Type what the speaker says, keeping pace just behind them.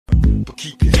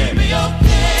keep your head.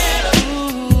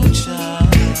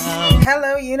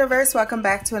 Hello, universe. Welcome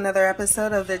back to another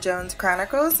episode of the Jones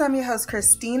Chronicles. I'm your host,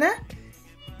 Christina.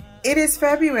 It is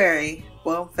February.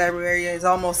 Well, February is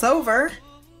almost over,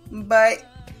 but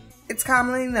it's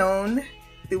commonly known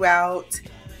throughout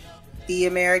the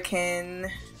American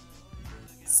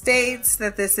states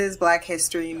that this is Black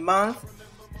History Month.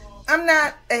 I'm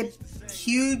not a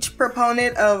huge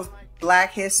proponent of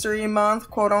Black History Month,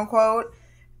 quote unquote,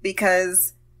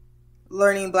 because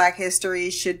learning Black history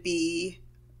should be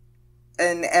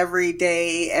an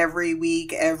everyday, every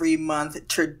week, every month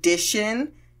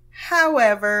tradition.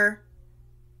 However,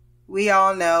 we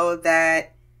all know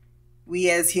that we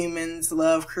as humans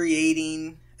love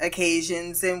creating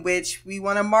occasions in which we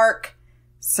want to mark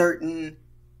certain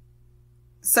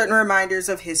reminders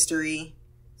of history.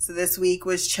 So this week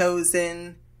was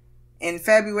chosen in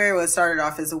February. Well, it started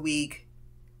off as a week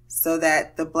so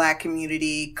that the Black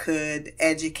community could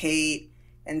educate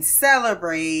and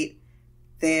celebrate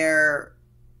their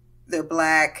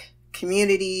Black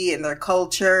community and their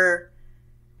culture.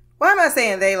 Why am I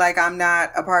saying they like I'm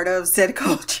not a part of said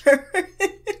culture?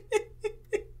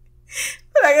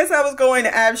 But I guess I was going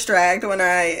abstract when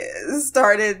I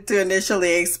started to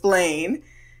initially explain.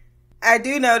 I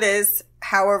do notice,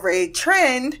 however, a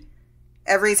trend.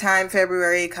 Every time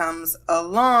February comes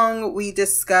along, we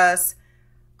discuss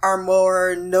our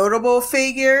more notable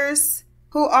figures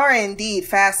who are indeed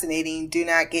fascinating. Do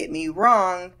not get me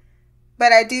wrong.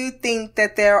 But I do think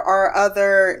that there are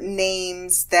other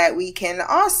names that we can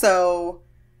also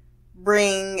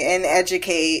bring and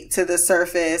educate to the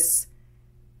surface,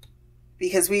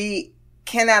 because we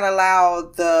cannot allow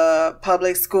the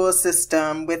public school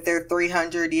system with their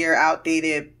 300-year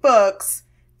outdated books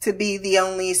to be the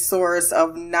only source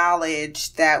of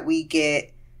knowledge that we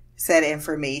get said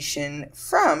information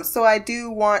from. So I do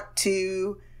want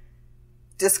to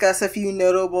discuss a few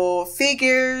notable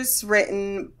figures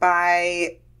written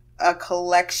by a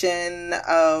collection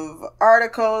of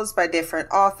articles by different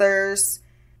authors.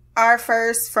 Our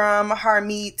first from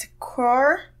Harmeet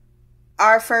Kaur,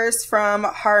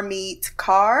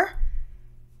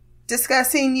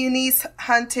 discussing Eunice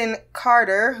Hunton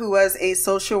Carter, who was a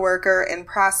social worker and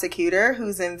prosecutor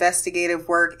whose investigative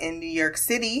work in New York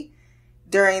City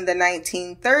during the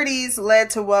 1930s led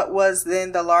to what was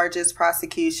then the largest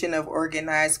prosecution of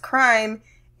organized crime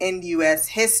in U.S.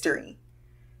 history.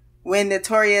 When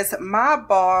notorious mob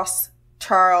boss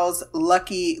Charles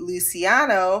Lucky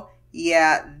Luciano,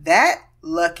 yeah, that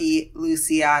Lucky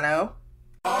Luciano,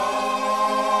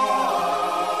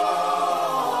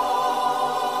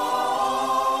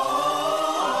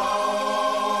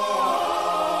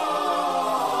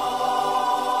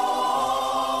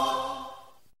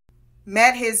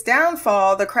 met his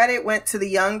downfall, the credit went to the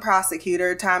young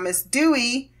prosecutor Thomas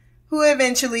Dewey, who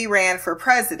eventually ran for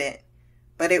president.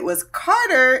 But it was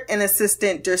Carter, an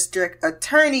assistant district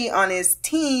attorney on his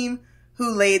team, who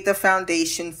laid the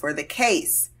foundation for the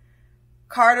case.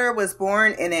 Carter was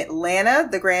born in Atlanta,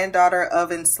 the granddaughter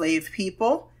of enslaved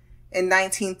people. In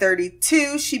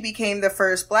 1932, she became the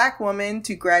first Black woman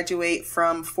to graduate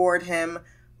from Fordham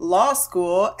Law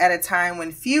School at a time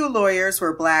when few lawyers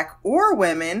were Black or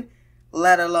women,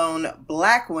 let alone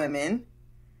Black women.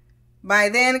 By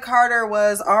then, Carter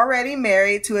was already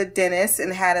married to a dentist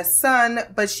and had a son,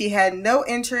 but she had no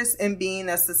interest in being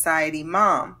a society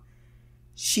mom.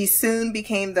 She soon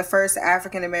became the first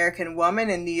African-American woman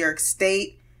in New York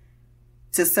State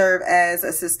to serve as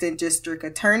assistant district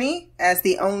attorney. As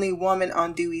the only woman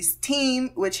on Dewey's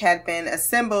team, which had been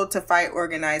assembled to fight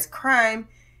organized crime,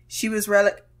 she was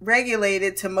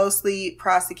regulated to mostly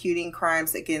prosecuting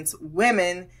crimes against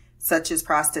women, such as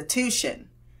prostitution.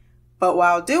 But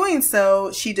while doing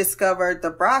so, she discovered the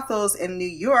brothels in New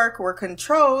York were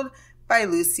controlled by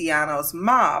Luciano's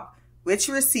mob, which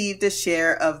received a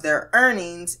share of their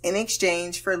earnings in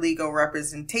exchange for legal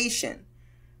representation.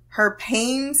 Her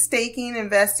painstaking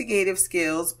investigative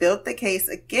skills built the case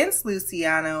against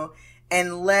Luciano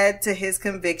and led to his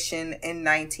conviction in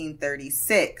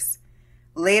 1936.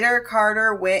 Later,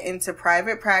 Carter went into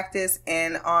private practice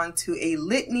and on to a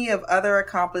litany of other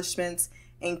accomplishments,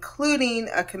 including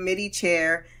a committee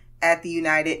chair at the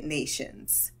United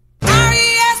Nations.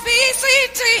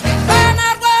 R-E-S-P-E-C-T, find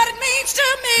out what it means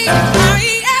to me.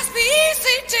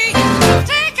 R-E-S-P-E-C-T,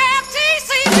 take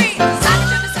F-T-C-T.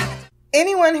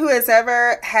 Anyone who has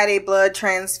ever had a blood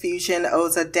transfusion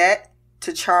owes a debt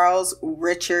to Charles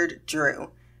Richard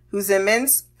Drew, whose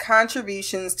immense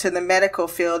contributions to the medical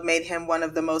field made him one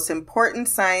of the most important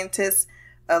scientists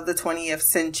of the 20th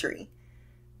century.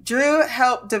 Drew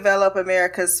helped develop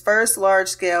America's first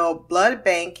large-scale blood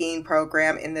banking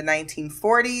program in the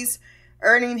 1940s,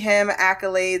 earning him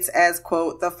accolades as,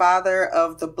 quote, the father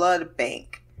of the blood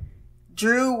bank.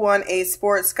 Drew won a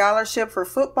sports scholarship for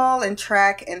football and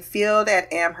track and field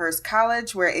at Amherst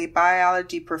College, where a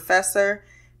biology professor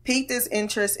piqued his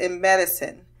interest in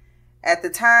medicine. At the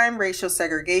time, racial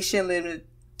segregation limited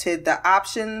the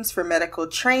options for medical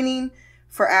training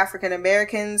for African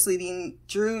Americans, leading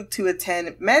Drew to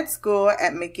attend med school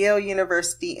at McGill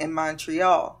University in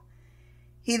Montreal.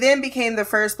 He then became the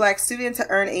first Black student to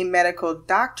earn a medical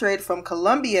doctorate from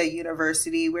Columbia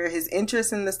University, where his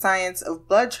interest in the science of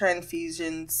blood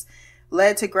transfusions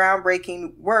led to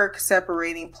groundbreaking work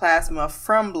separating plasma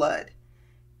from blood.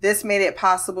 This made it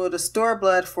possible to store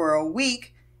blood for a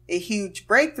week, a huge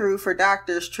breakthrough for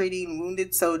doctors treating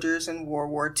wounded soldiers in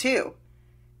World War II.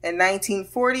 In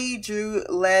 1940, Drew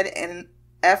led an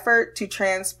effort to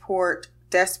transport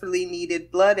desperately needed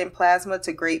blood and plasma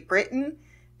to Great Britain,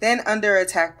 then under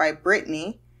attack by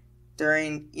Brittany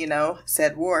during,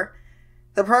 said war.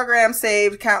 The program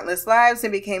saved countless lives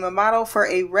and became a model for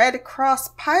a Red Cross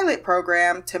pilot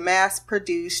program to mass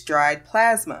produce dried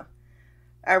plasma.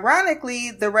 Ironically,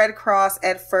 the Red Cross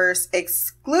at first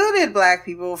excluded Black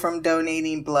people from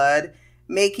donating blood,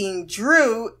 making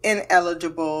Drew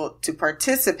ineligible to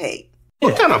participate.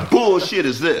 What kind of bullshit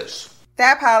is this?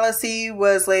 That policy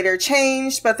was later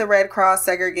changed, but the Red Cross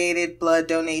segregated blood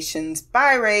donations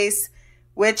by race,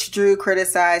 which Drew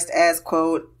criticized as,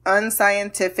 quote,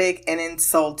 unscientific and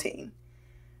insulting.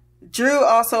 Drew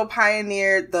also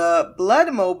pioneered the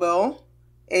Blood Mobile,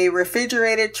 a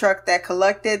refrigerated truck that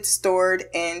collected, stored,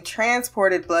 and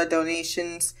transported blood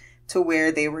donations to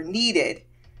where they were needed.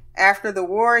 After the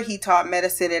war, he taught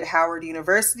medicine at Howard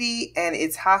University and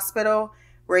its hospital,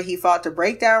 where he fought to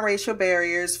break down racial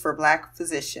barriers for Black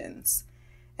physicians.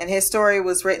 And his story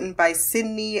was written by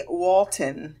Sidney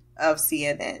Walton of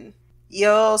CNN.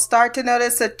 You'll start to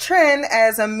notice a trend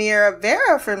as Amira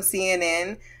Vera from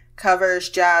CNN covers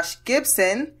Josh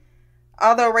Gibson.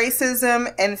 Although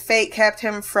racism and fate kept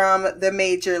him from the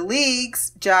major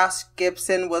leagues, Josh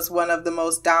Gibson was one of the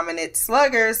most dominant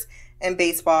sluggers in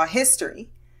baseball history.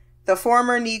 The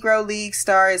former Negro League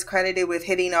star is credited with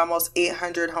hitting almost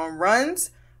 800 home runs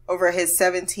over his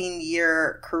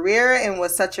 17-year career and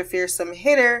was such a fearsome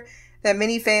hitter that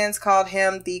many fans called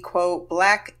him the, quote,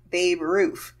 Black Babe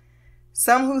Ruth.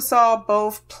 Some who saw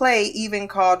both play even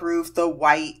called Ruth the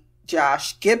White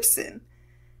Josh Gibson.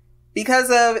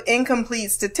 Because of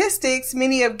incomplete statistics,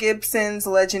 many of Gibson's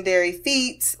legendary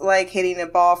feats, like hitting a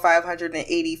ball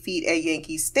 580 feet at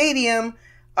Yankee Stadium,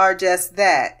 are just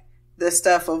that, the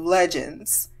stuff of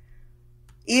legends.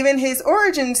 Even his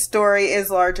origin story is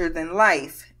larger than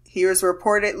life. He was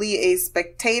reportedly a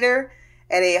spectator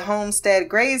at a Homestead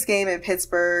Grays game in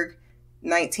Pittsburgh in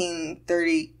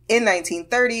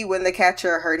 1930 when the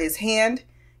catcher hurt his hand.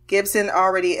 Gibson,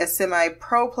 already a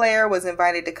semi-pro player, was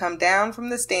invited to come down from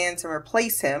the stands and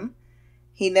replace him.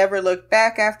 He never looked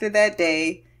back after that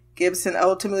day. Gibson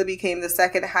ultimately became the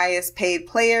second highest paid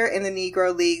player in the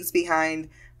Negro Leagues behind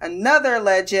another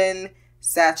legend,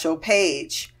 Satchel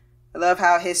Paige. I love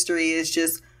how history is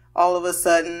just all of a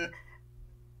sudden,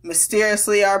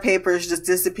 mysteriously our papers just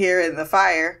disappear in the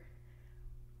fire.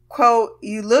 Quote,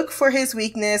 you look for his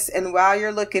weakness, and while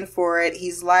you're looking for it,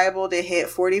 he's liable to hit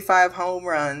 45 home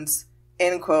runs,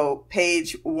 end quote,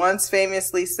 Paige once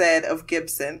famously said of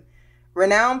Gibson.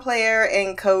 Renowned player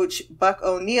and coach Buck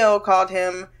O'Neil called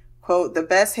him, quote, the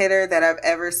best hitter that I've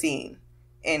ever seen,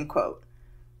 end quote.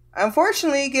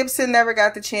 Unfortunately, Gibson never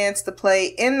got the chance to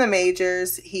play in the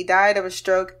majors. He died of a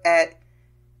stroke at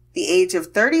the age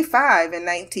of 35 in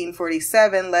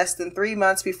 1947, less than 3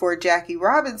 months before Jackie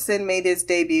Robinson made his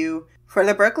debut for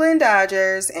the Brooklyn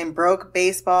Dodgers and broke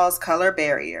baseball's color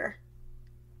barrier.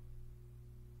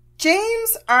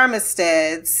 James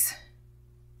Armistead's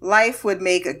life would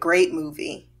make a great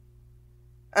movie.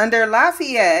 Under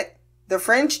Lafayette, the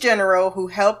French general who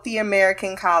helped the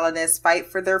American colonists fight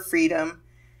for their freedom,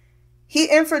 he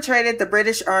infiltrated the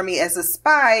British Army as a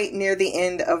spy near the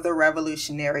end of the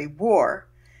Revolutionary War.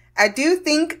 I do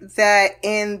think that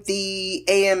in the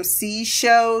AMC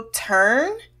show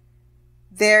Turn,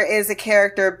 there is a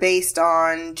character based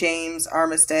on James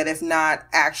Armistead, if not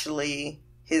actually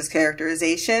his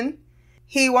characterization.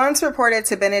 He once reported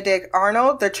to Benedict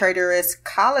Arnold, the traitorous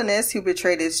colonist who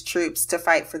betrayed his troops to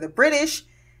fight for the British,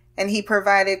 and he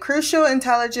provided crucial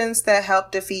intelligence that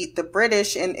helped defeat the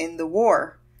British and end the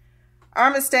war.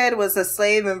 Armistead was a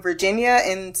slave in Virginia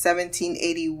in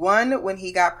 1781 when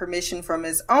he got permission from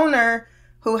his owner,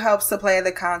 who helped supply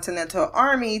the Continental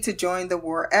Army to join the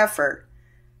war effort.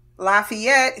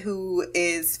 Lafayette, who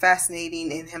is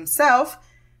fascinating in himself,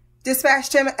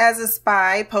 dispatched him as a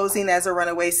spy posing as a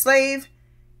runaway slave.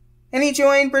 and he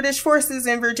joined British forces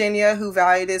in Virginia who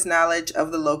valued his knowledge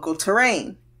of the local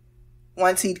terrain.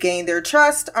 Once he'd gained their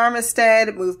trust,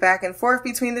 Armistead moved back and forth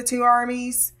between the two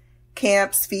armies,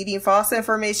 camps, feeding false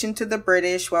information to the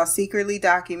British while secretly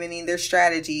documenting their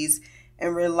strategies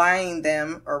and relaying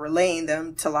them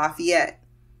to Lafayette.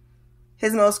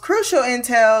 His most crucial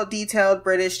intel detailed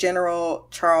British General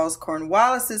Charles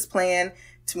Cornwallis's plan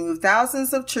to move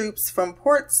thousands of troops from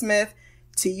Portsmouth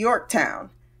to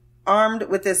Yorktown. Armed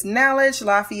with this knowledge,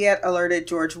 Lafayette alerted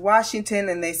George Washington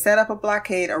and they set up a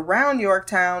blockade around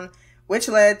Yorktown, which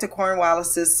led to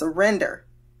Cornwallis's surrender.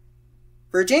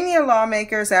 Virginia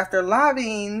lawmakers, after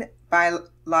lobbying by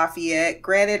Lafayette,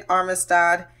 granted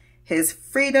Armistead his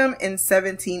freedom in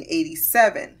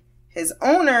 1787. His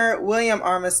owner, William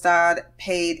Armistead,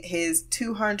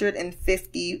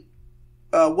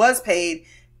 was paid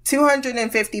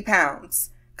 250 pounds,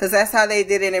 because that's how they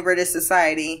did it in British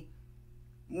society.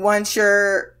 Once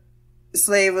your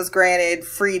slave was granted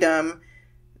freedom,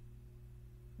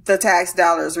 the tax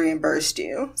dollars reimbursed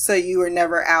you. So you were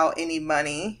never out any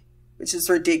money, which is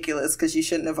ridiculous because you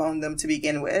shouldn't have owned them to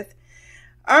begin with.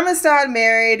 Armistead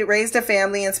married, raised a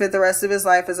family, and spent the rest of his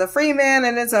life as a free man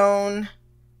in his own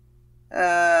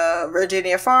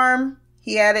Virginia farm.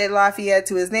 He added Lafayette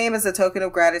to his name as a token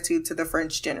of gratitude to the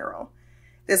French general.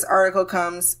 This article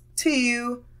comes to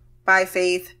you by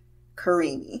Faith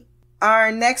Karimi.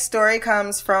 Our next story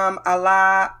comes from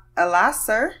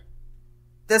Alasar.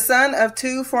 The son of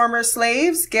two former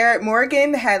slaves, Garrett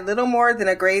Morgan had little more than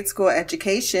a grade school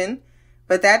education,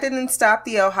 but that didn't stop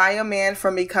the Ohio man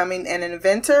from becoming an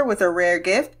inventor with a rare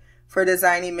gift for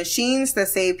designing machines that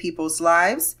save people's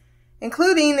lives,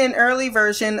 including an early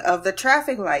version of the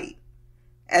traffic light.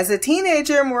 As a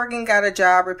teenager, Morgan got a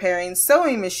job repairing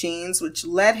sewing machines, which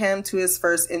led him to his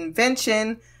first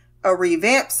invention, a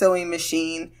revamped sewing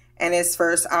machine, and his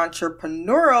first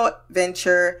entrepreneurial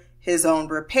venture, his own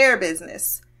repair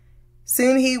business.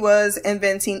 Soon he was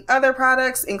inventing other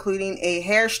products, including a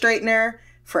hair straightener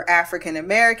for African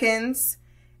Americans.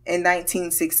 In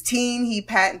 1916, he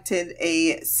patented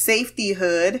a safety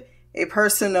hood, a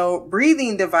personal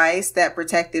breathing device that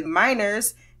protected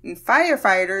miners and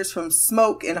firefighters from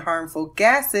smoke and harmful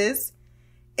gases.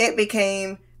 It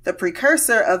became the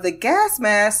precursor of the gas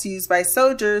masks used by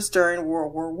soldiers during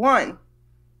World War I.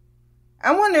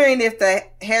 I'm wondering if the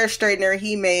hair straightener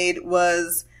he made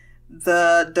was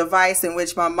the device in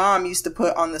which my mom used to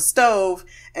put on the stove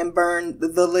and burn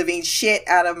the living shit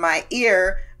out of my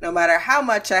ear, no matter how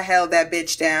much I held that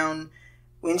bitch down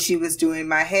when she was doing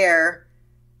my hair.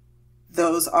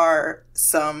 Those are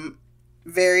some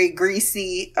very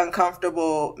greasy,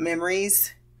 uncomfortable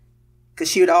memories, because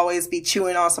she would always be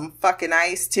chewing on some fucking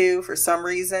ice too for some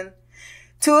reason.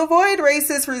 To avoid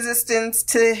racist resistance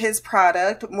to his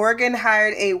product, Morgan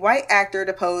hired a white actor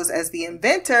to pose as the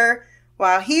inventor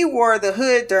while he wore the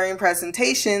hood during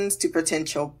presentations to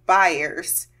potential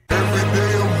buyers. Every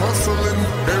day I'm hustling,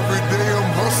 every day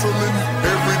I'm hustling,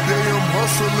 every day I'm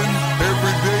hustling,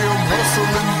 every day I'm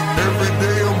hustling, every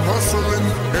day I'm hustling,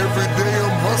 every day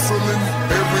I'm hustling,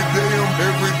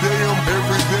 every day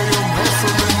I'm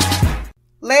hustling.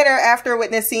 Later, after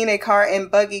witnessing a car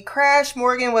and buggy crash,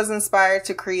 Morgan was inspired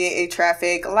to create a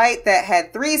traffic light that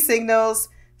had 3 signals: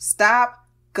 stop,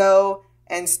 go,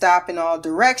 and stop in all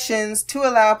directions to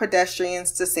allow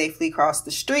pedestrians to safely cross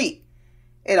the street.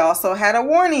 It also had a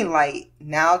warning light,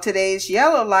 now today's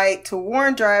yellow light, to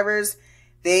warn drivers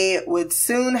they would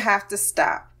soon have to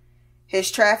stop.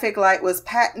 His traffic light was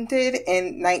patented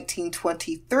in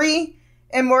 1923,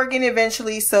 and Morgan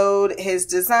eventually sold his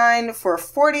design for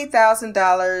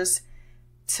 $40,000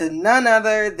 to none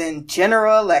other than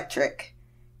General Electric.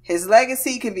 His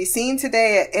legacy can be seen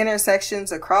today at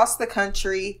intersections across the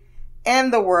country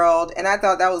and the world, and I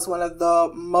thought that was one of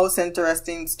the most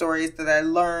interesting stories that I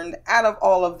learned out of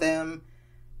all of them,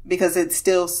 because it's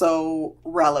still so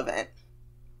relevant.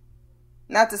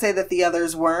 Not to say that the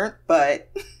others weren't, but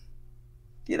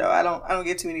I don't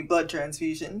get too many blood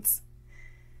transfusions.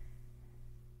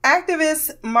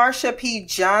 Activist Marsha P.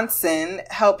 Johnson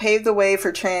helped pave the way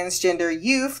for transgender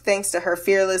youth thanks to her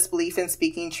fearless belief in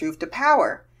speaking truth to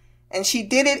power. And she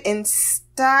did it in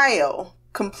style,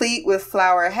 complete with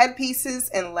flower headpieces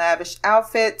and lavish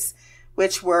outfits,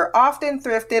 which were often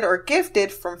thrifted or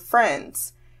gifted from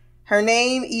friends. Her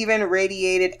name even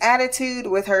radiated attitude,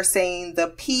 with her saying the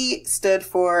P stood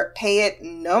for pay it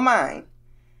no mind.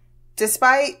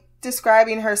 Despite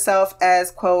describing herself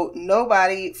as, quote,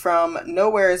 nobody from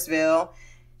Nowheresville,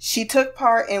 she took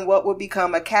part in what would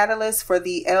become a catalyst for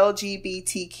the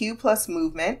LGBTQ+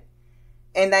 movement.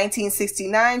 In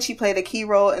 1969, she played a key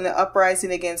role in the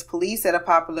uprising against police at a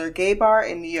popular gay bar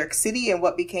in New York City in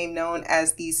what became known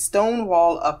as the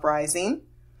Stonewall Uprising.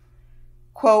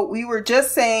 Quote, "We were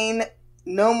just saying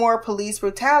no more police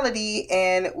brutality,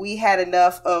 and we had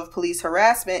enough of police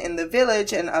harassment in the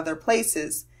Village and other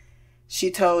places,"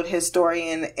 she told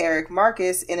historian Eric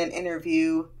Marcus in an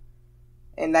interview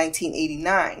in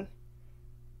 1989.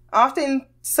 Often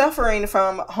suffering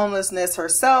from homelessness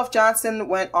herself, Johnson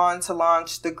went on to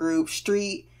launch the group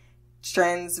Street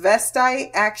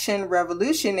Transvestite Action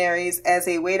Revolutionaries as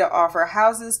a way to offer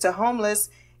houses to homeless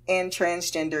and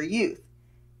transgender youth.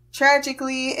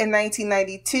 Tragically, in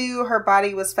 1992, her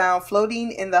body was found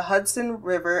floating in the Hudson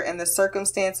River, and the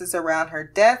circumstances around her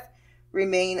death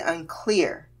remain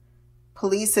unclear.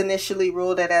 Police initially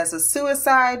ruled it as a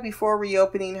suicide before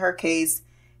reopening her case,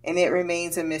 and it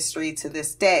remains a mystery to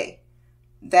this day.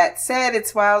 That said,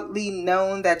 it's widely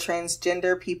known that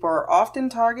transgender people are often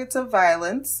targets of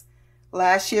violence.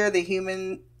 Last year, the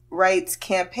Human Rights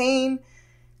Campaign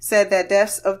said that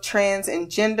deaths of trans and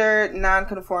gender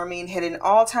nonconforming hit an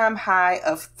all-time high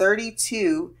of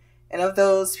 32, and of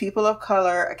those, people of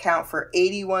color account for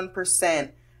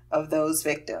 81% of those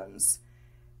victims.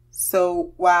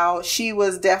 So while she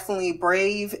was definitely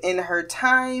brave in her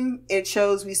time, it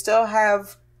shows we still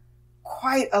have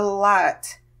quite a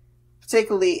lot,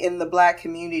 particularly in the Black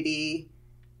community,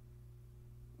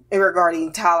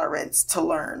 regarding tolerance to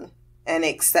learn and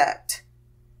accept.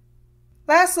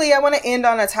 Lastly, I want to end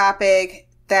on a topic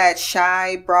that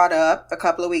Shy brought up a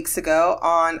couple of weeks ago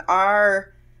on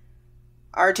our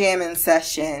jamming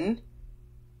session.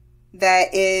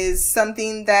 That is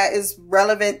something that is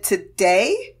relevant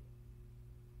today,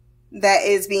 that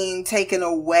is being taken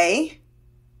away,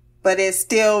 but is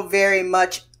still very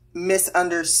much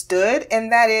misunderstood,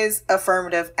 and that is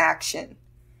affirmative action.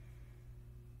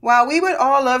 While we would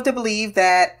all love to believe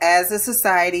that as a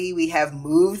society we have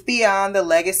moved beyond the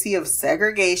legacy of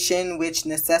segregation which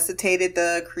necessitated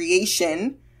the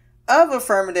creation of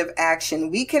affirmative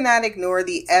action, we cannot ignore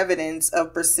the evidence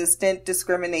of persistent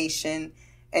discrimination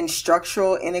and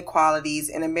structural inequalities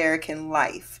in American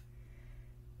life.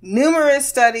 Numerous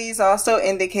studies also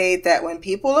indicate that when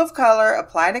people of color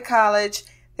apply to college,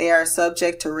 they are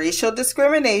subject to racial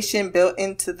discrimination built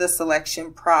into the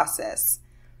selection process.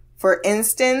 For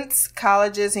instance,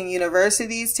 colleges and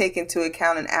universities take into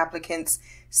account an applicant's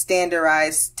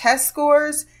standardized test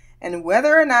scores and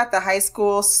whether or not the high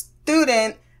school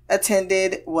student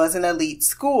attended was an elite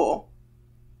school.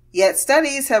 Yet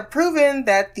studies have proven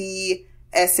that the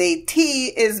SAT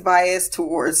is biased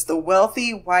towards the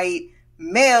wealthy white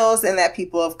males and that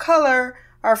people of color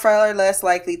are far less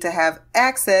likely to have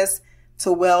access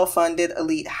to well-funded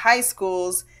elite high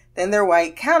schools than their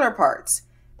white counterparts,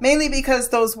 mainly because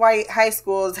those white high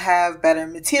schools have better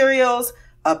materials,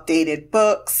 updated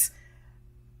books,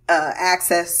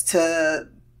 access to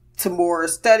more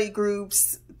study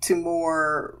groups, to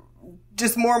more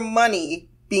money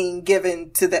being given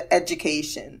to the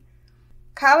education.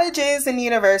 Colleges and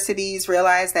universities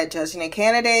realize that judging a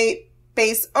candidate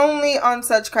based only on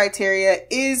such criteria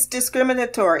is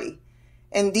discriminatory.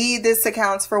 Indeed, this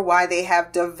accounts for why they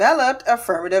have developed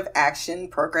affirmative action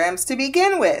programs to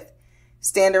begin with.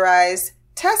 Standardized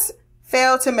tests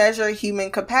fail to measure human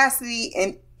capacity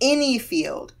in any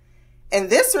field. In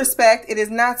this respect, it is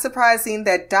not surprising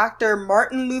that Dr.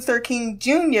 Martin Luther King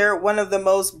Jr., one of the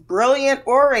most brilliant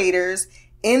orators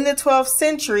in the 12th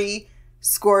century,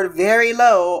 scored very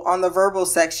low on the verbal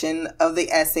section of the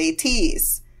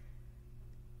SATs.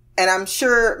 And I'm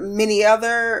sure many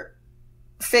other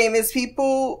famous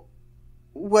people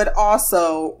would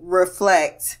also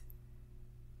reflect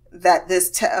that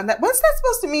what's that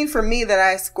supposed to mean for me that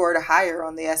I scored higher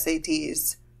on the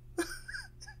SATs?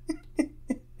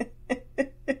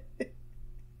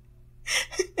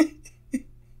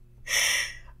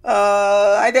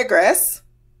 I digress.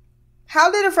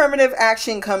 How did affirmative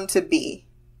action come to be?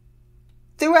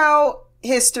 Throughout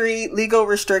history, legal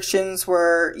restrictions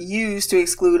were used to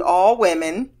exclude all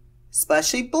women,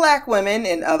 especially Black women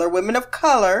and other women of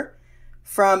color,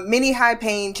 from many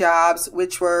high-paying jobs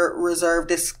which were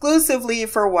reserved exclusively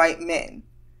for white men.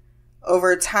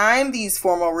 Over time, these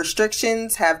formal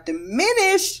restrictions have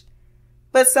diminished,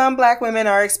 but some Black women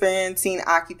are experiencing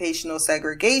occupational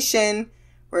segregation,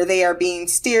 where they are being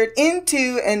steered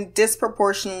into and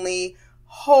disproportionately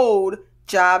hold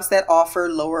jobs that offer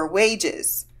lower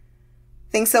wages.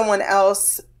 I think someone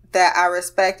else that I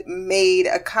respect made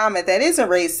a comment that isn't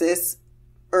racist,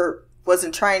 or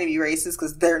wasn't trying to be racist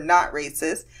because they're not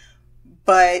racist,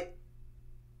 but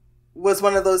was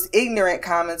one of those ignorant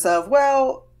comments of,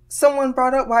 well, someone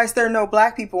brought up, why is there no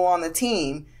Black people on the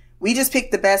team? we just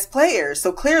pick the best players.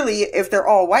 So clearly, if they're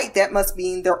all white, that must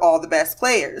mean they're all the best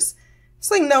players. It's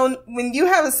like, no, when you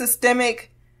have a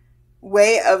systemic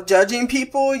way of judging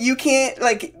people, you can't,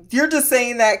 like, you're just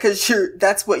saying that because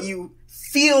that's what you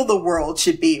feel the world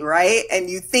should be, right? And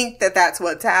you think that that's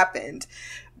what's happened.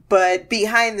 But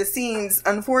behind the scenes,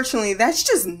 unfortunately, that's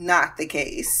just not the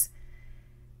case.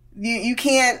 You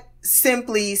can't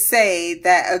simply say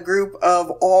that a group of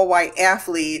all white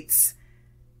athletes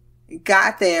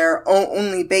got there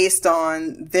only based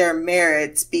on their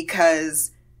merits,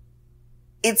 because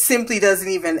it simply doesn't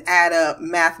even add up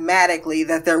mathematically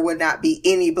that there would not be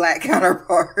any black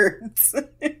counterparts.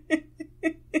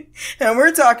 And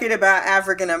we're talking about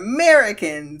African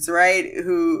Americans, right?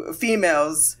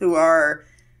 Females who are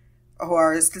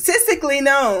statistically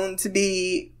known to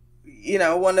be,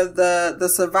 one of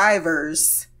the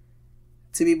survivors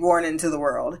to be born into the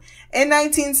world. In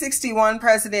 1961,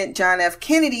 President John F.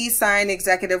 Kennedy signed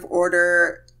Executive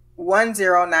Order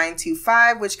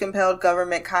 10925, which compelled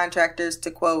government contractors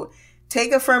to, quote,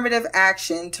 take affirmative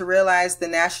action to realize the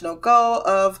national goal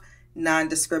of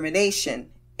non-discrimination,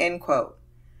 end quote.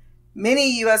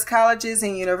 Many U.S. colleges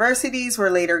and universities were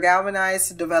later galvanized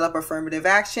to develop affirmative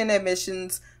action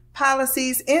admissions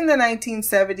policies in the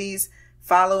 1970s,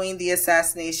 following the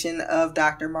assassination of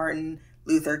Dr. Martin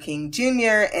Luther King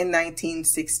Jr. in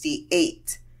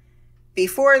 1968.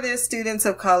 Before this, students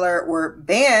of color were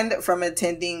banned from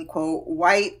attending, quote,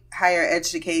 white higher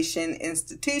education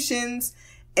institutions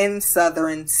in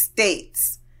southern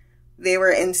states. They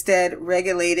were instead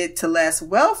regulated to less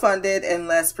well-funded and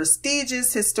less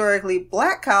prestigious historically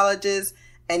black colleges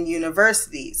and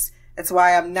universities. That's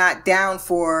why I'm not down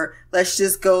for let's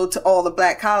just go to all the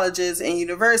black colleges and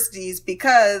universities,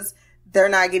 because they're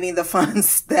not getting the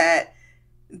funds that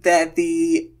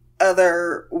the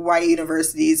other white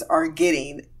universities are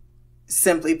getting,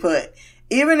 simply put.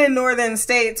 Even in northern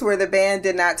states where the ban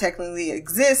did not technically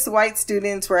exist, white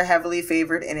students were heavily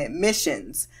favored in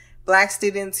admissions. Black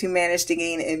students who managed to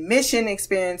gain admission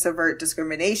experienced overt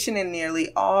discrimination in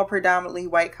nearly all predominantly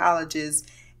white colleges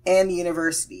and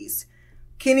universities.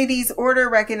 Kennedy's order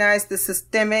recognized the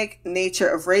systemic nature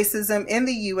of racism in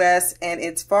the U.S. and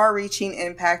its far-reaching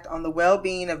impact on the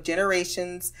well-being of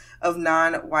generations of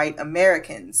non-white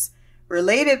Americans.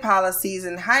 Related policies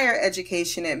in higher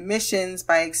education admissions,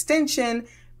 by extension,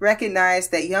 recognize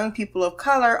that young people of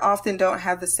color often don't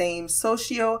have the same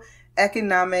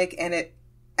socio-economic and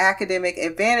academic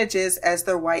advantages as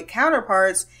their white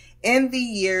counterparts in the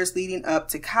years leading up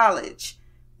to college.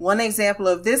 One example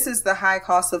of this is the high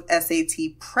cost of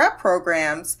SAT prep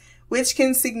programs, which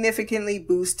can significantly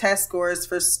boost test scores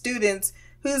for students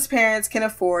whose parents can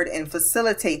afford and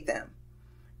facilitate them.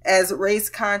 As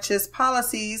race-conscious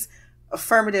policies,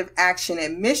 affirmative action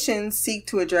admissions seek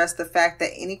to address the fact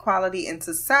that inequality in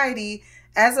society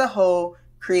as a whole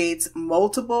creates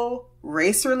multiple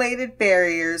race-related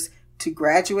barriers to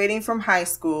graduating from high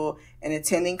school and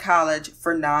attending college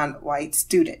for non-white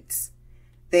students.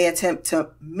 They attempt to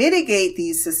mitigate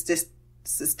these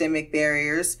systemic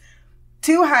barriers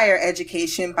to higher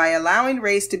education by allowing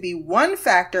race to be one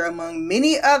factor among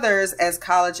many others as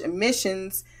college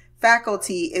admissions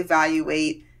faculty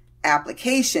evaluate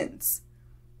applications.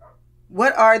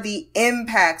 What are the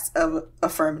impacts of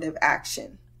affirmative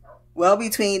action? Well,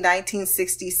 between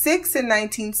 1966 and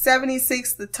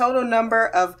 1976, the total number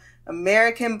of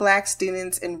American Black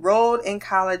students enrolled in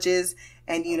colleges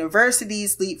and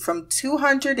universities leaped from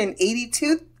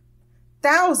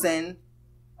 282,000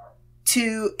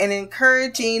 to an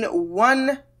encouraging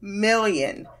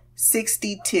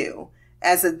 1,062,000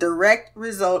 as a direct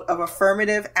result of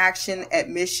affirmative action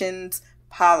admissions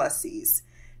policies.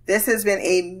 This has been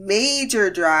a major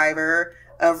driver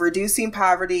of reducing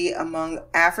poverty among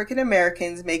African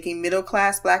Americans, making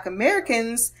middle-class Black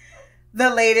Americans the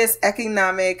latest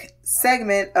economic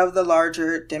segment of the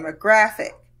larger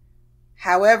demographic.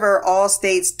 However, all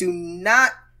states do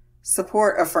not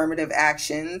support affirmative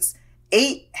actions.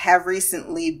 8 have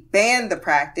recently banned the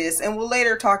practice, and we'll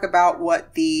later talk about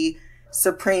what the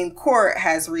Supreme Court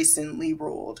has recently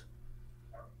ruled.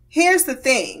 Here's the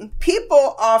thing.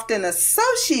 People often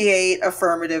associate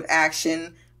affirmative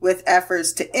action with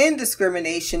efforts to end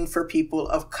discrimination for people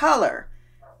of color.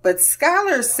 But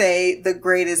scholars say the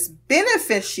greatest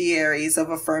beneficiaries of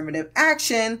affirmative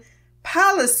action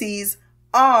policies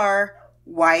are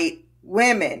white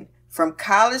women, from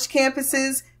college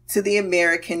campuses to the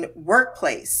American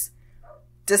workplace.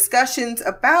 Discussions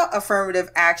about affirmative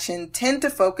action tend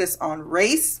to focus on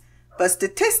race, but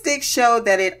statistics show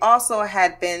that it also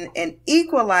had been an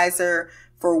equalizer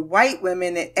for white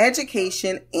women in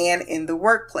education and in the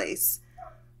workplace.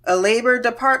 A Labor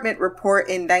Department report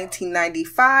in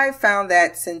 1995 found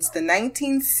that since the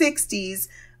 1960s,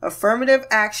 affirmative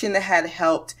action had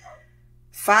helped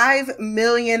 5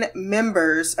 million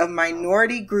members of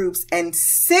minority groups and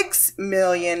 6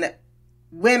 million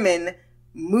women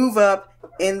move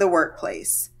up in the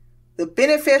workplace. The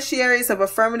beneficiaries of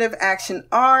affirmative action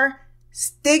are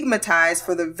stigmatized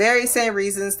for the very same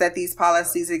reasons that these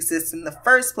policies exist in the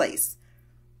first place.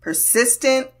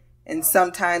 Persistent and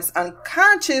sometimes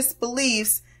unconscious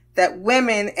beliefs that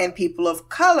women and people of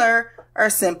color are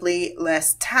simply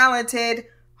less talented,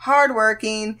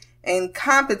 hardworking, and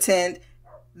competent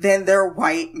than their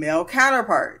white male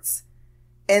counterparts.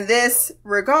 In this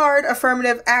regard,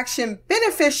 affirmative action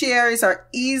beneficiaries are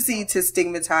easy to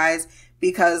stigmatize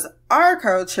because our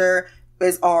culture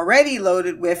is already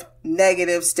loaded with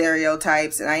negative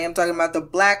stereotypes, and I am talking about the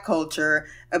Black culture,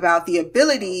 about the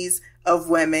abilities of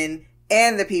women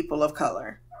and the people of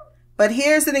color. But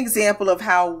here's an example of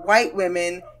how white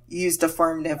women used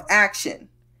affirmative action.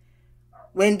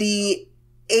 When the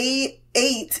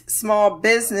A8 small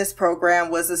business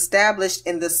program was established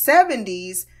in the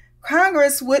 70s,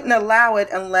 Congress wouldn't allow it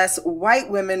unless white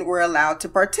women were allowed to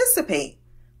participate.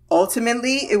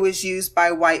 Ultimately, it was used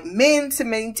by white men to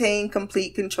maintain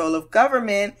complete control of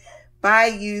government by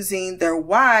using their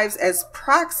wives as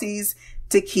proxies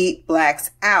to keep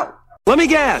blacks out. Let me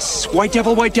guess. White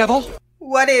devil, white devil?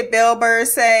 What did Bill Burr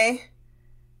say?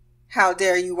 How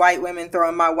dare you white women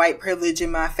throwing my white privilege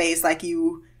in my face like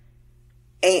you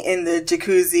ain't in the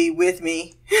jacuzzi with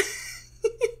me.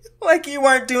 Like you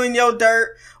weren't doing your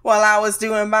dirt while I was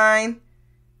doing mine.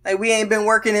 Like we ain't been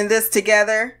working in this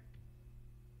together.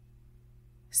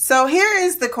 So here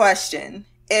is the question.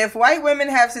 If white women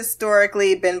have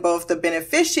historically been both the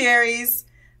beneficiaries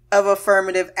of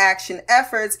affirmative action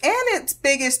efforts and its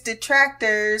biggest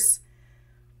detractors,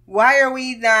 why are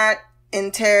we not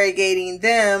interrogating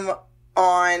them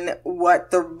on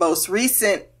what the most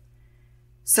recent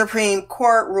Supreme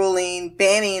Court ruling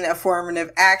banning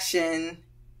affirmative action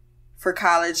for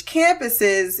college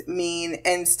campuses mean,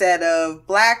 instead of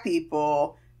Black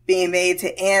people being made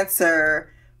to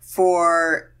answer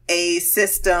for a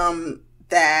system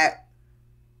that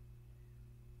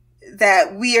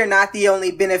we are not the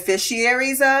only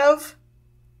beneficiaries of?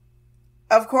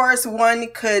 Of course, one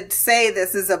could say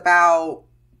this is about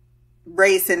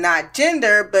race and not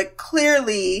gender, but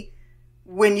clearly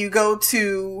when you go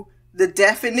to the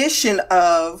definition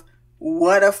of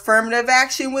what affirmative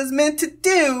action was meant to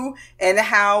do and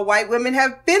how white women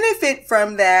have benefit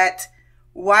from that,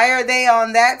 why are they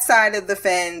on that side of the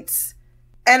fence?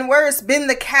 And worse, been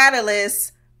the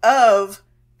catalyst of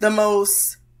the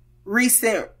most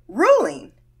recent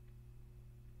ruling?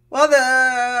 Well,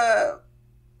 the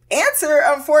answer,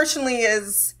 unfortunately,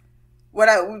 is what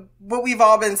we've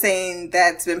all been saying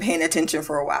that's been paying attention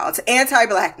for a while. It's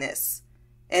anti-Blackness.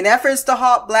 In efforts to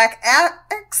halt Black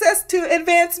access to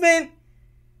advancement,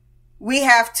 we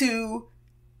have to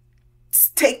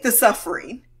take the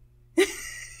suffering.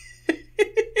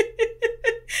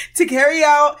 To carry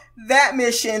out that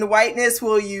mission, whiteness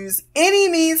will use any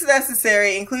means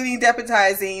necessary, including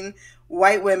deputizing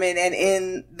white women, and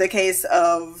in the case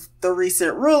of the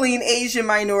recent ruling, Asian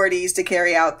minorities, to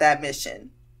carry out that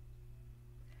mission.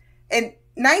 In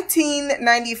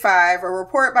 1995, a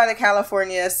report by the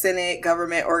California Senate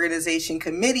Government Organization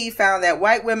Committee found that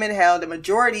white women held a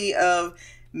majority of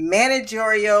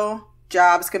managerial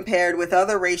jobs compared with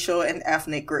other racial and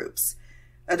ethnic groups.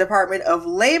 A Department of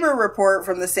Labor report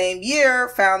from the same year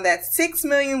found that 6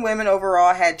 million women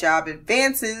overall had job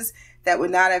advances that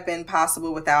would not have been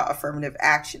possible without affirmative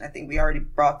action. I think we already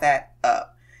brought that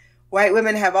up. White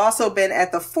women have also been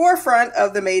at the forefront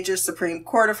of the major Supreme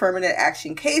Court affirmative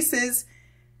action cases,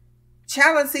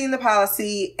 challenging the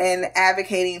policy and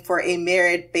advocating for a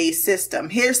merit-based system.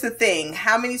 Here's the thing.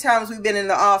 How many times we've been in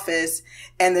the office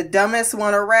and the dumbest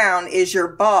one around is your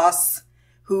boss,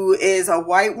 who is a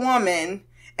white woman,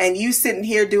 and you sitting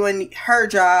here doing her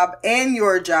job and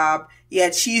your job,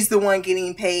 yet she's the one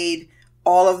getting paid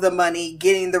all of the money,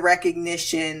 getting the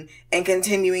recognition, and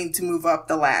continuing to move up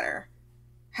the ladder.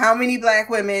 How many Black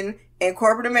women in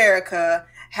corporate America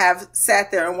have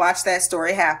sat there and watched that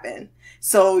story happen?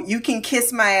 So you can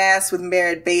kiss my ass with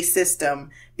merit-based system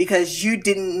because you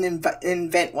didn't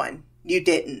invent one. You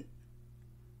didn't.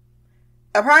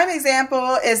 A prime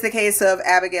example is the case of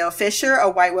Abigail Fisher, a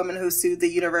white woman who sued the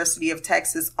University of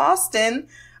Texas, Austin,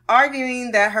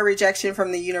 arguing that her rejection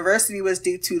from the university was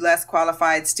due to less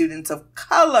qualified students of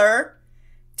color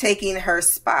taking her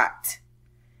spot.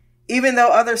 Even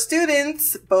though other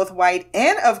students, both white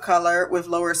and of color, with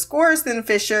lower scores than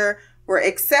Fisher, were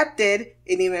accepted,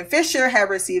 and even Fisher had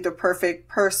received a perfect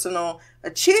personal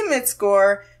achievement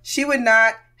score, she would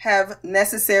not have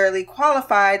necessarily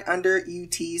qualified under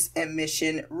UT's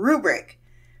admission rubric.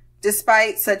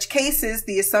 Despite such cases,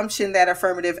 the assumption that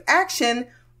affirmative action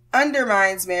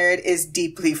undermines merit is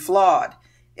deeply flawed.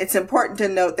 It's important to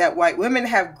note that white women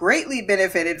have greatly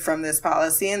benefited from this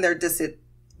policy, and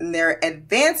their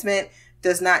advancement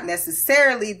does not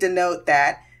necessarily denote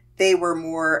that they were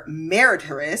more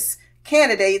meritorious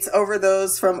candidates over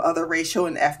those from other racial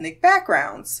and ethnic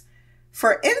backgrounds.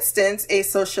 For instance, a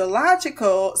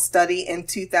sociological study in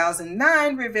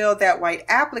 2009 revealed that white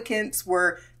applicants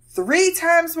were 3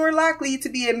 times more likely to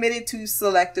be admitted to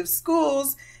selective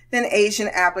schools than Asian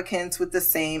applicants with the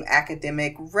same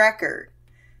academic record.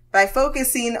 By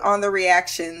focusing on the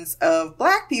reactions of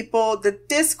Black people, the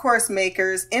discourse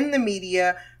makers in the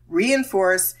media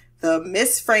reinforce the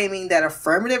misframing that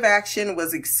affirmative action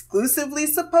was exclusively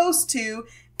supposed to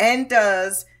and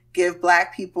does give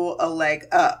Black people a leg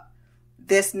up.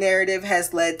 This narrative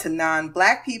has led to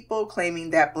non-Black people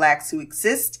claiming that Blacks who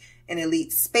exist in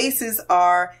elite spaces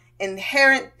are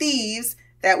inherent thieves,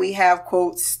 that we have,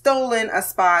 quote, stolen a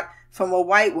spot from a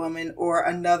white woman or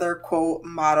another, quote,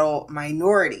 model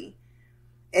minority.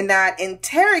 In not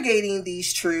interrogating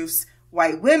these truths,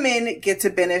 white women get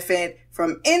to benefit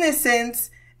from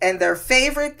innocence and their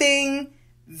favorite thing,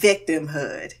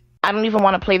 victimhood. I don't even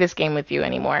want to play this game with you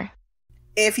anymore.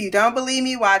 If you don't believe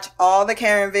me, watch all the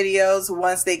Karen videos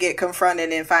once they get confronted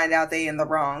and find out they in the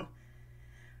wrong.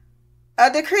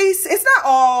 A decrease, it's not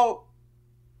all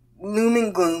gloom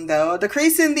and gloom though. A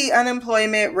decrease in the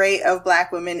unemployment rate of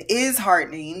Black women is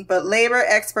heartening, but labor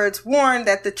experts warn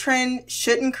that the trend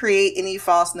shouldn't create any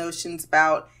false notions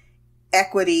about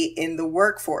equity in the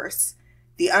workforce.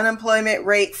 The unemployment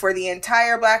rate for the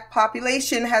entire Black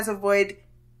population has avoided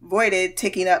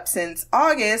ticking up since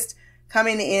August,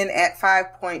 coming in at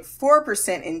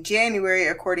 5.4% in January,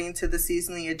 according to the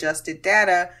seasonally adjusted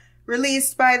data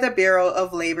released by the Bureau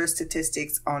of Labor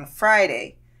Statistics on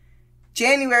Friday.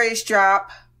 January's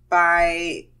drop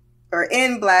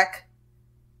in Black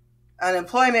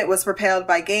unemployment was propelled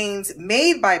by gains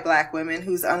made by Black women,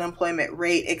 whose unemployment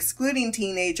rate, excluding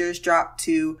teenagers, dropped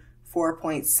to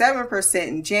 4.7%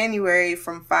 in January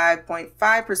from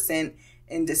 5.5%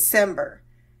 in December.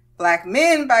 Black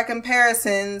men, by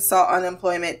comparison, saw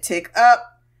unemployment tick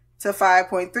up to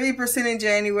 5.3% in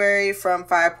January from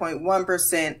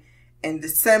 5.1% in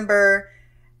December.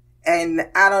 And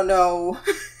I don't know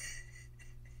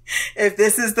if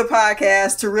this is the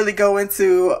podcast to really go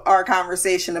into our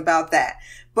conversation about that.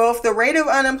 Both the rate of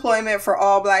unemployment for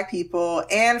all Black people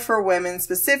and for women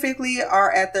specifically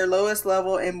are at their lowest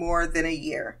level in more than a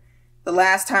year. The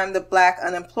last time the Black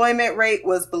unemployment rate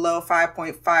was below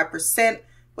 5.5%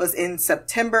 was in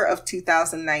September of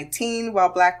 2019, while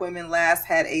Black women last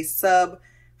had a sub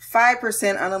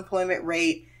 5% unemployment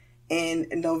rate in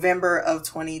November of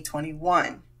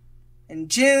 2021. In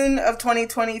June of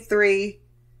 2023,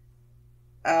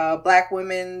 Black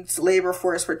women's labor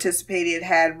force participated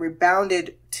had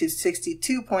rebounded to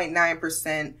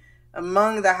 62.9%,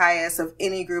 among the highest of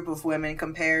any group of women,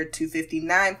 compared to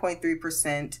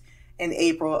 59.3% in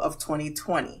April of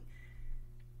 2020.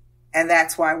 And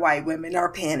that's why white women are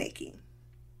panicking.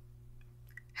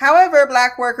 However,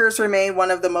 Black workers remain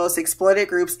one of the most exploited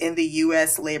groups in the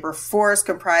U.S. labor force,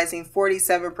 comprising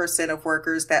 47% of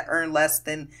workers that earn less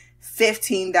than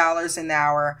 $15 an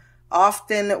hour,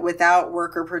 often without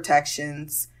worker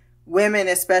protections. Women,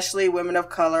 especially women of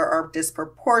color, are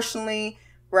disproportionately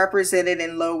represented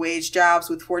in low-wage jobs,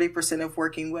 with 40% of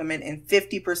working women and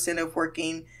 50% of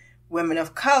working women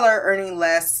of color earning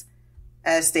less,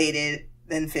 as stated,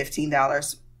 than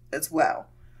 $15 as well.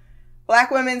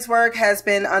 Black women's work has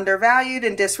been undervalued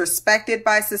and disrespected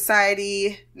by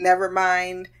society. Never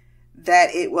mind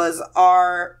that it was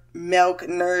our milk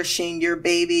nourishing your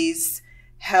baby's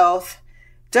health.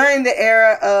 During the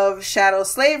era of chattel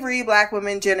slavery, Black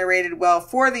women generated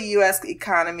wealth for the U.S.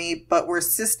 economy, but were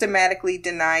systematically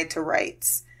denied to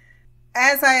rights.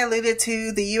 As I alluded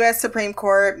to, the U.S. Supreme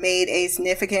Court made a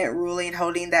significant ruling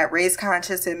holding that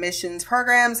race-conscious admissions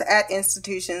programs at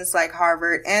institutions like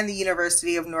Harvard and the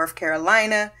University of North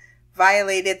Carolina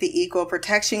violated the Equal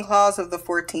Protection Clause of the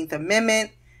 14th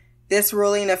Amendment. This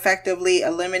ruling effectively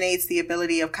eliminates the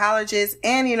ability of colleges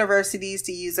and universities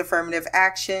to use affirmative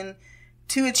action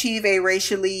to achieve a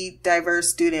racially diverse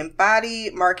student body,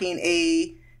 marking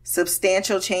a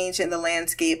substantial change in the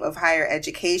landscape of higher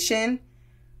education.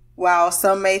 While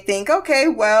some may think, okay,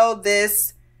 well,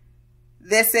 this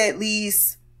at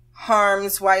least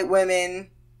harms white women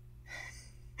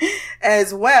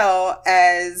as well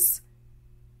as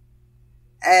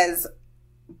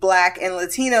Black and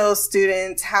Latino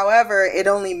students. However, it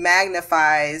only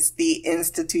magnifies the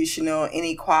institutional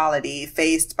inequality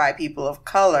faced by people of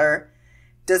color.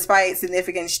 Despite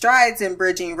significant strides in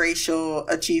bridging racial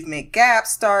achievement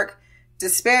gaps, stark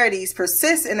disparities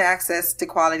persist in access to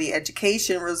quality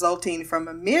education, resulting from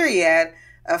a myriad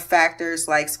of factors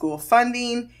like school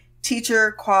funding,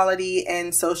 teacher quality,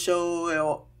 and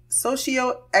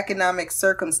socioeconomic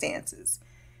circumstances.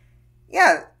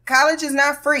 Yeah, college is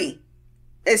not free.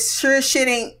 It sure shit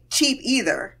ain't cheap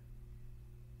either.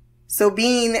 So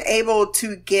being able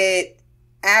to get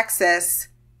access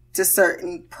to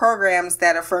certain programs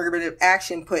that affirmative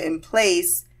action put in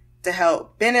place to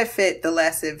help benefit the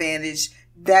less advantaged,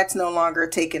 that's no longer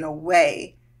taken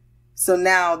away. So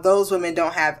now those women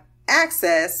don't have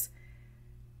access,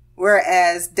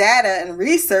 whereas data and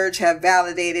research have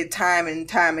validated time and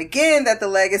time again that the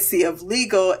legacy of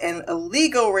legal and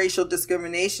illegal racial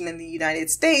discrimination in the United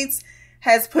States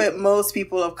has put most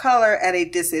people of color at a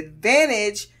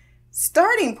disadvantaged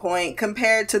starting point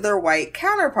compared to their white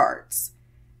counterparts.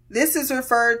 This is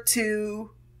referred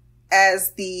to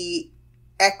as the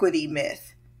equity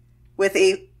myth. With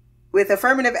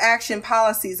affirmative action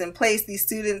policies in place, these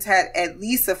students had at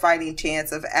least a fighting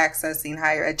chance of accessing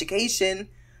higher education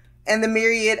and the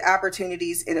myriad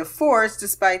opportunities it affords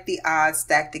despite the odds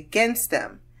stacked against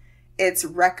them. Its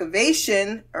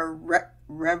revocation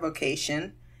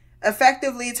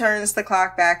effectively turns the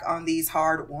clock back on these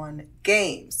hard-won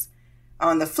games.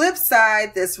 On the flip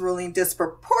side, this ruling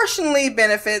disproportionately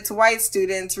benefits white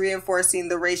students, reinforcing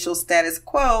the racial status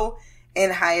quo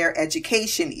in higher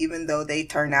education, even though they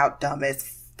turn out dumb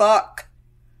as fuck.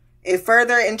 It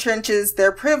further entrenches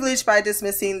their privilege by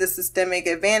dismissing the systemic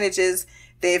advantages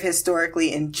they've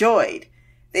historically enjoyed.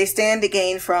 They stand to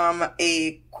gain from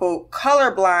a, quote,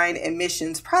 colorblind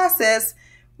admissions process,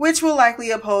 which will likely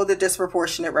uphold the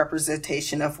disproportionate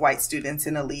representation of white students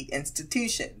in elite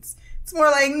institutions. It's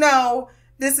more like, no,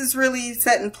 this is really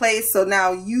set in place, so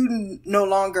now you no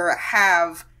longer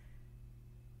have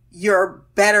your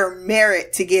better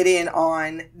merit to get in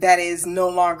on that is no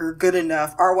longer good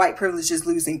enough. Our white privilege is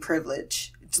losing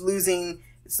privilege. It's losing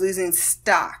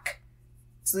stock.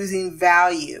 It's losing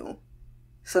value.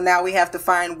 So now we have to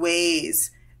find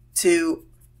ways to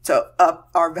up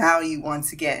our value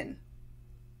once again.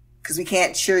 Because we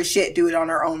can't sure as shit do it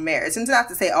on our own merits. And it's not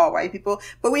to say all white people,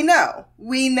 but we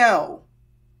know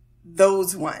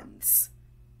those ones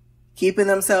keeping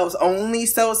themselves only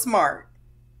so smart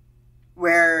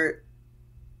where,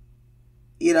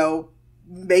 you know,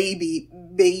 maybe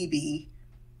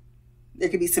there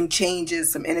could be some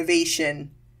changes, some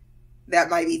innovation that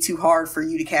might be too hard for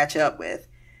you to catch up with.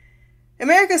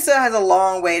 America still has a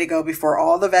long way to go before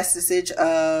all the vestige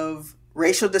of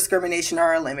racial discrimination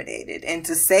are eliminated. And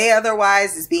to say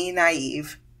otherwise is being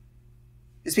naive.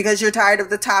 Just because you're tired of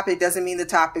the topic doesn't mean the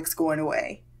topic's going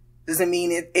away. Doesn't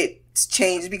mean it's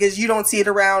changed because you don't see it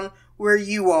around where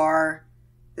you are.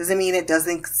 Doesn't mean it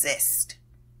doesn't exist.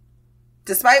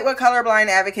 Despite what colorblind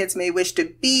advocates may wish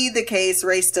to be the case,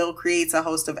 race still creates a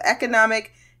host of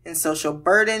economic and social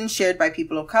burdens shared by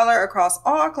people of color across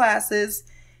all classes.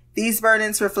 These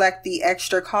burdens reflect the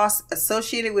extra costs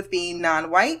associated with being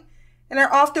non-white and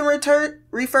are often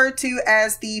referred to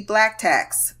as the black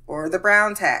tax or the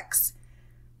brown tax.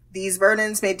 These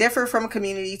burdens may differ from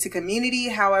community to community.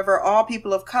 However, all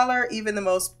people of color, even the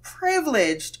most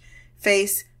privileged,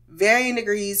 face varying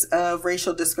degrees of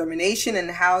racial discrimination in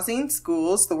housing,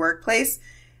 schools, the workplace,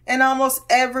 and almost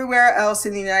everywhere else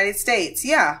in the United States.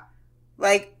 Yeah,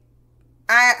 like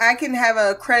I can have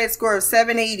a credit score of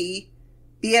 780,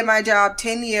 be at my job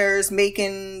 10 years,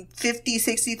 making $50,000,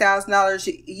 $60,000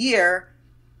 a year.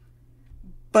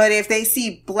 But if they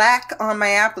see black on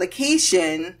my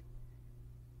application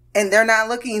and they're not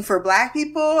looking for black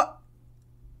people,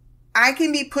 I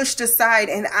can be pushed aside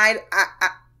and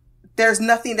there's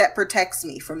nothing that protects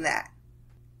me from that.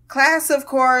 Class, of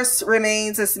course,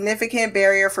 remains a significant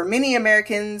barrier for many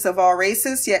Americans of all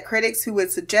races, yet critics who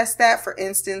would suggest that, for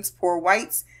instance, poor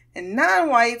whites and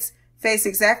non-whites face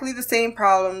exactly the same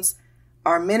problems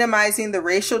are minimizing the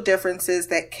racial differences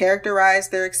that characterize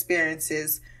their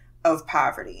experiences of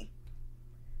poverty.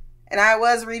 And I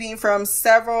was reading from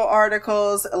several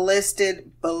articles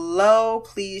listed below.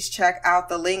 Please check out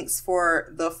the links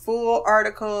for the full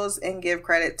articles and give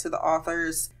credit to the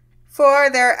authors for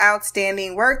their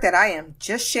outstanding work that I am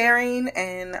just sharing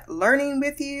and learning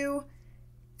with you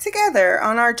together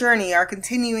on our journey, our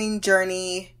continuing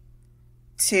journey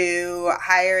to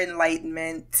higher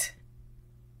enlightenment.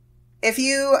 If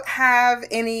you have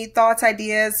any thoughts,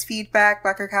 ideas, feedback,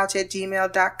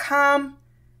 blackgirlcouch@gmail.com.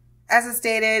 As I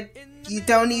stated, you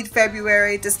don't need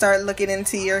February to start looking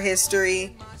into your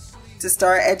history, to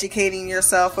start educating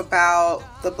yourself about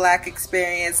the Black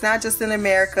experience, not just in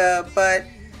America, but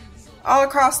all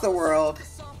across the world.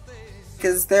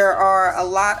 Because there are a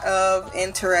lot of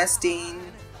interesting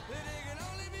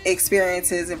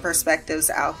experiences and perspectives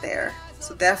out there.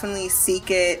 So definitely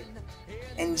seek it,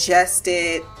 ingest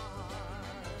it,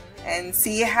 and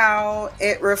see how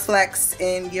it reflects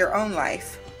in your own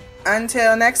life.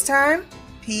 Until next time,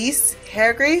 peace,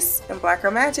 hair grease, and black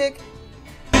girl magic.